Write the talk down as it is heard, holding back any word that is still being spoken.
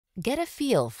Get a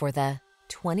feel for the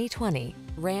 2020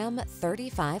 Ram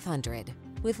 3500.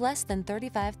 With less than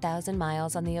 35,000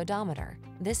 miles on the odometer,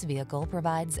 this vehicle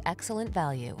provides excellent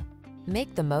value.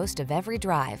 Make the most of every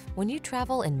drive when you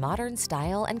travel in modern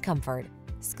style and comfort.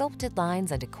 Sculpted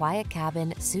lines and a quiet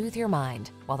cabin soothe your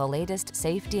mind, while the latest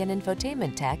safety and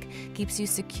infotainment tech keeps you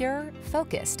secure,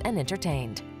 focused, and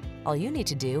entertained. All you need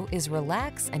to do is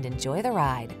relax and enjoy the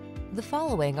ride. The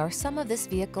following are some of this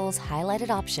vehicle's highlighted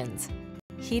options: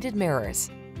 heated mirrors,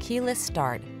 keyless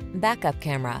start, backup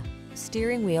camera,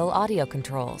 steering wheel audio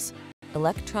controls,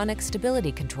 electronic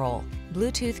stability control,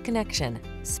 Bluetooth connection,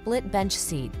 split bench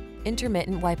seat,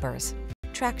 intermittent wipers,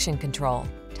 traction control,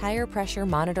 tire pressure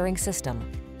monitoring system.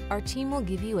 Our team will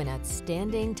give you an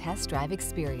outstanding test drive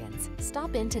experience.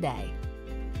 Stop in today.